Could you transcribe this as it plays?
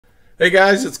Hey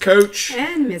guys, it's Coach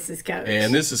and Mrs. Coach,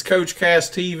 and this is Coach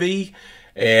Cast TV.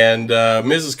 And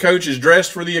Mrs. Coach is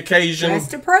dressed for the occasion,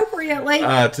 dressed appropriately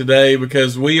today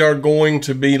because we are going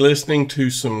to be listening to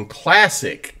some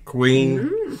classic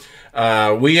Queen.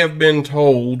 We have been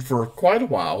told for quite a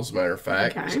while, as a matter of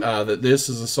fact, that this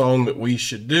is a song that we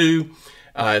should do.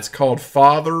 It's called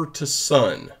Father to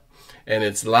Son, and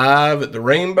it's live at the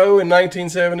Rainbow in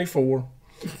 1974.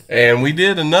 And we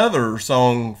did another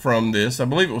song from this. I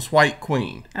believe it was White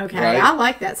Queen. Okay, right? I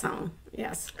like that song.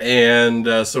 Yes. And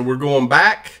so we're going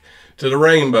back to the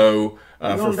Rainbow.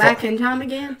 Going back in time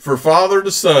again? For Father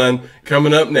to Son,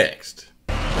 coming up next.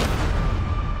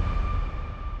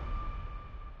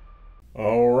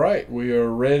 All right, we are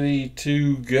ready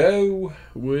to go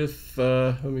with,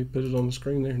 let me put it on the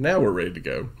screen there. Now we're ready to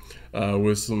go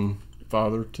with some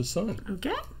Father to Son.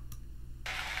 Okay.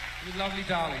 You lovely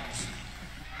darlings.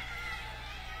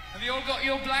 Have you all got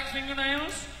your black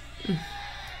fingernails?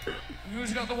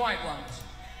 Who's got the white ones?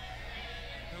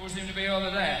 They all seem to be over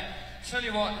there. Tell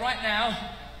you what, right now,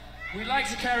 we'd like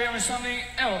to carry on with something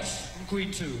else from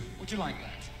Queen 2. Would you like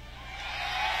that?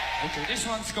 Okay, this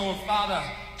one's called Father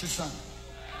to Son.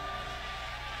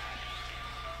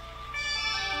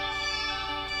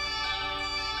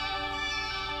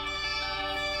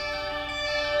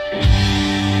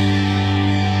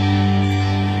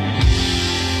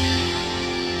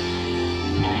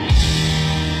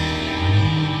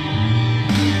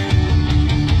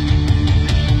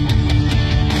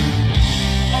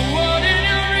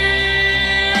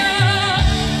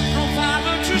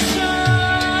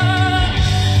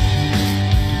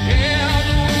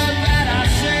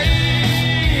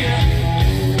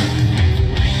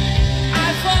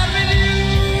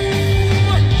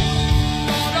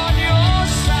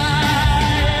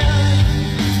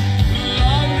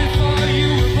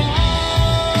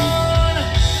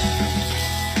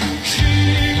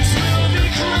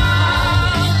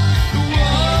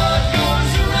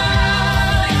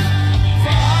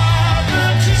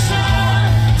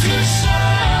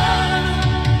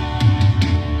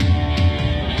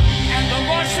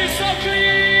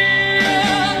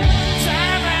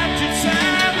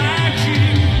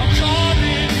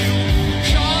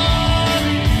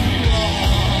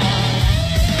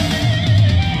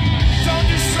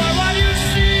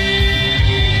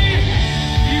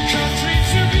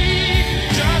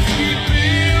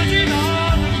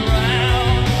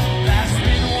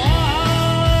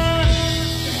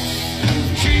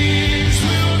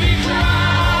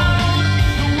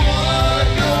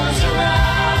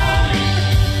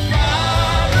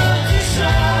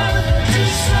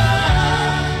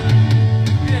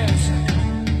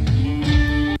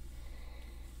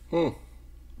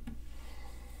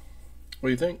 What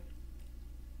do you think?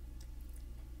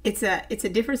 It's a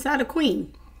different side of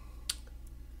Queen.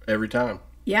 Every time.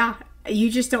 Yeah,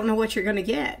 you just don't know what you're going to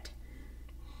get.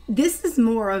 This is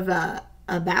more of a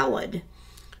ballad.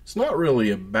 It's not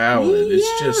really a ballad. Yeah.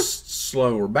 It's just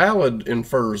slower. Ballad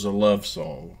infers a love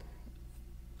song.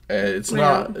 It's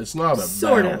not a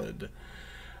ballad.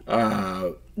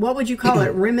 What would you call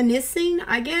it? Reminiscing,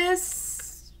 I guess.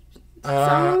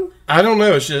 Song? I don't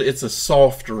know. It's a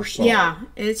softer song. Yeah,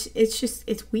 it's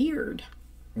weird.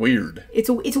 Weird.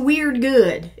 It's weird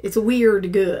good. It's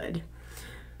weird good.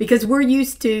 Because we're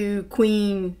used to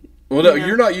Queen. Well, no,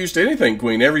 you're not used to anything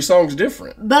Queen. Every song's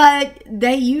different. But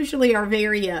they usually are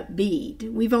very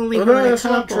upbeat. We've only heard a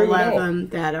couple of them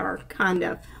that are kind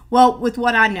of, well, with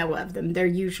what I know of them, they're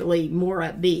usually more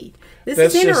upbeat. This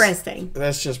is interesting.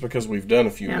 That's just because we've done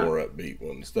a few more upbeat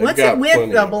ones. What's it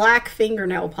with the black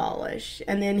fingernail polish?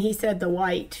 And then he said the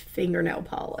white fingernail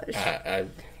polish. I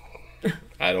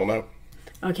don't know.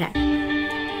 Okay.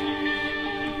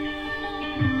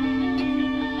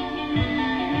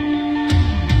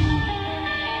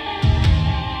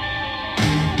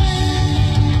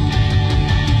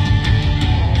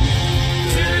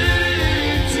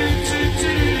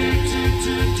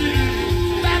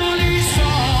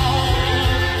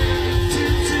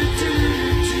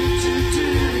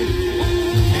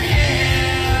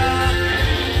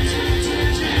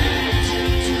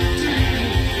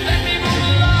 Let me move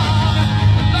along,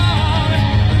 along.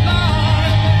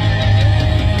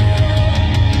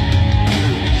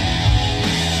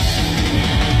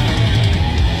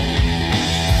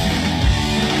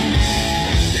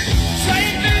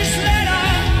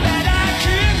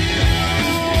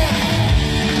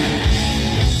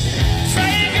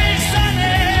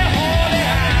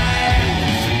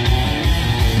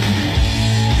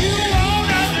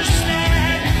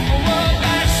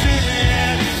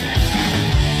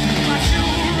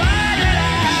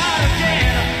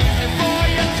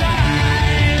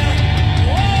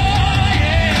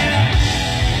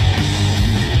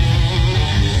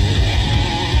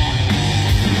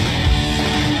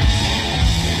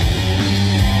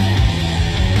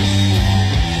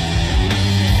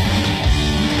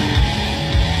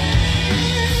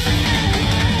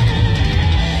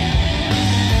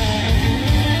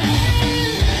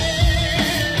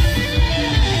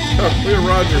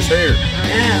 Roger's hair.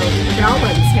 I know.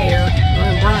 Darwin's hair.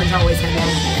 Well, Brian's always had long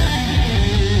hair.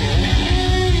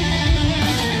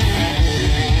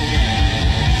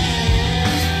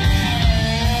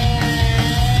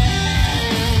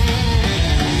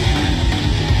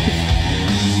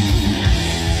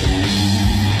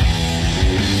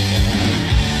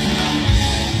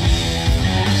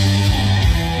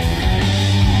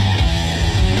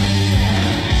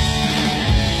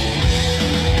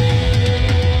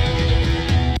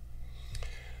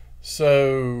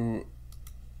 So,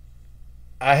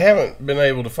 I haven't been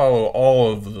able to follow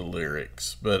all of the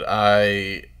lyrics, but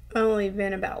only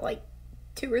been about like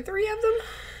 2 or 3 of them.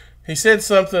 He said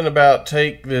something about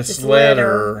take this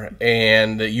letter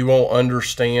and you won't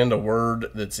understand a word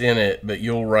that's in it, but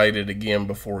you'll write it again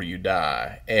before you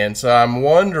die. And so I'm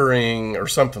wondering, or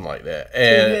something like that.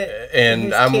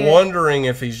 And I'm wondering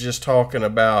if he's just talking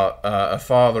about a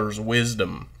father's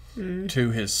wisdom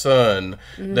to his son,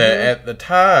 that at the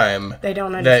time they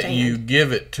don't understand. That you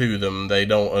give it to them, they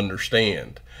don't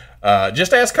understand.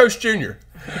 Just ask Coach Jr.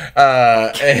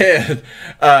 And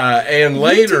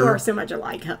later, you two are so much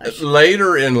alike, Hush.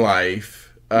 Later in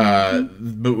life,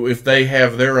 but if they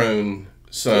have their own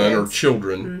son or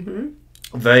children,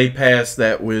 they pass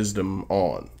that wisdom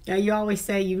on. Now, you always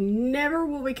say you never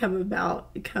will become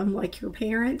like your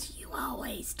parents. You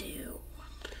always do.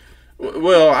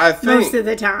 Well, I think most of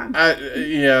the time.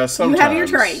 Yeah, sometimes. You have your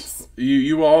traits.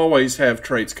 You always have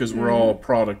traits because we're all a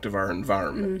product of our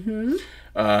environment.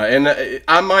 And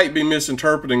I might be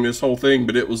misinterpreting this whole thing,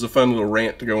 but it was a fun little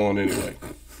rant to go on anyway.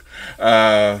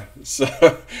 So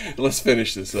let's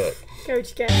finish this up.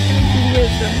 Coach Cat, Coach's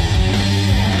wisdom.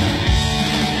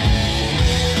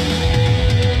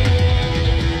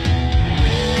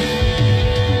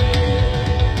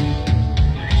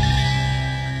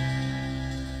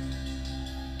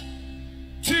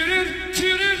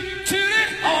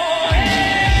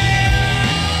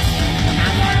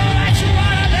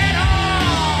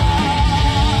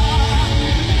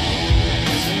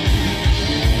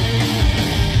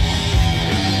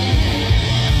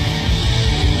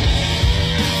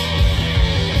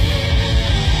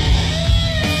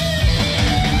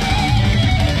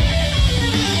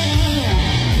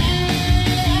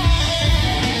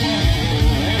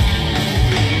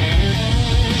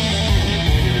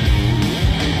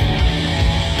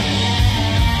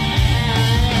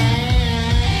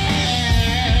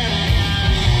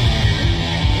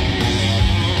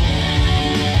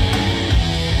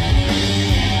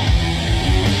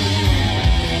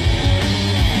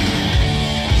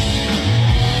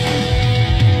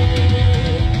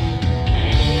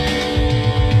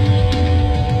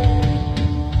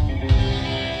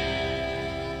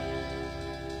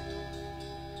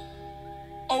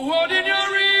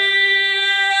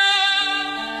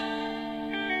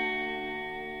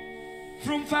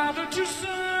 From father to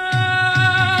son,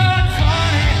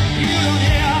 funny, you don't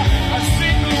hear a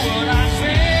single word I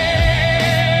say.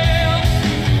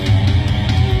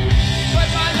 But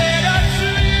my letter to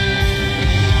you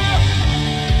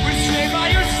will stay by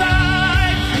your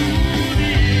side through the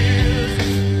years.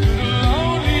 The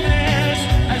loneliness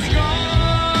has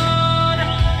gone.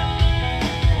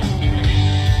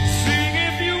 Sing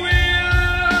if you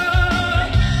will.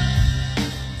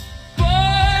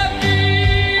 For me.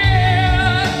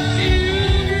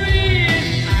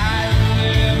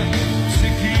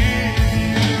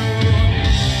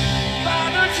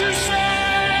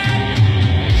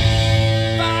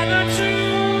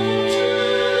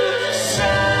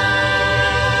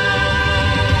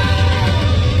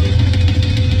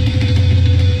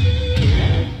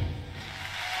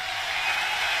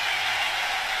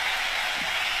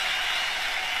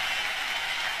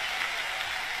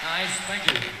 Nice, thank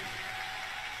you.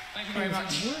 Thank you very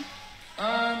much.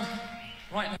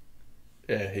 Right now.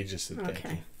 Yeah, he just said thank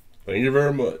you. Thank you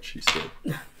very much, he said.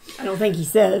 I don't think he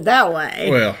said it that way.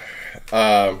 Well,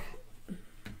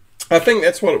 I think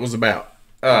that's what it was about.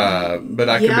 But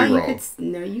I could be wrong.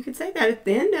 You could say that at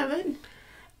the end of it.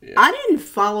 Yeah. I didn't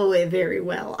follow it very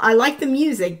well. I like the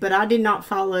music, but I did not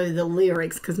follow the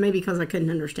lyrics because I couldn't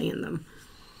understand them.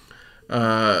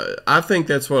 I think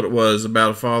that's what it was,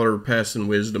 about a father passing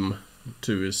wisdom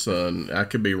to his son. I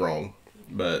could be wrong,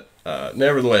 but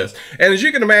nevertheless. And as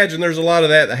you can imagine, there's a lot of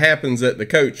that happens at the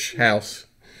Coach house.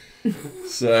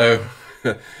 So,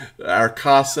 our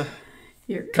Casa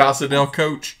del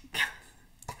Coach.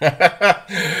 Anyway,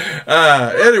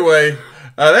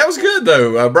 that was good,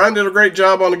 though. Brian did a great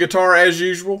job on the guitar, as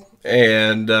usual.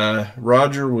 And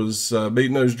Roger was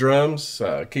beating those drums,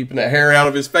 keeping that hair out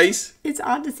of his face. It's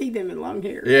odd to see them in long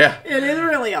hair. Yeah. It is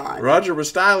really odd. Roger was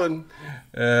styling.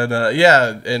 And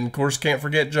yeah, and of course can't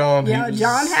forget John. Yeah,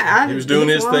 John had. He was doing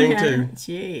his thing too.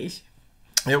 Jeez.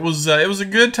 It was a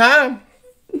good time.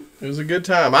 It was a good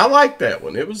time. I liked that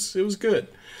one. It was good.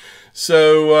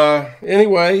 So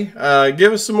anyway,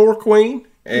 give us some more Queen,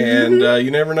 and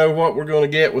you never know what we're going to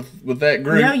get with that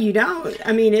group. No, you don't.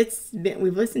 I mean,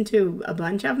 we've listened to a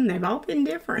bunch of them. They've all been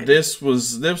different. This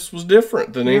was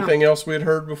different than anything else we had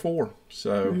heard before.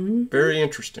 So very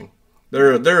interesting.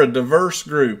 They're a diverse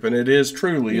group, and it is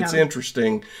truly it's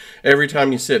interesting. Every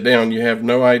time you sit down, you have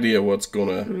no idea what's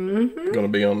gonna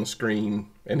be on the screen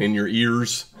and in your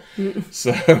ears.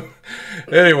 So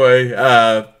anyway,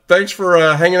 thanks for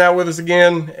hanging out with us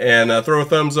again, and throw a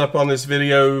thumbs up on this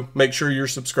video. Make sure you're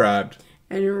subscribed.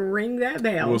 And ring that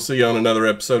bell. We'll see you on another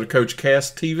episode of Coach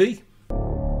Cast TV.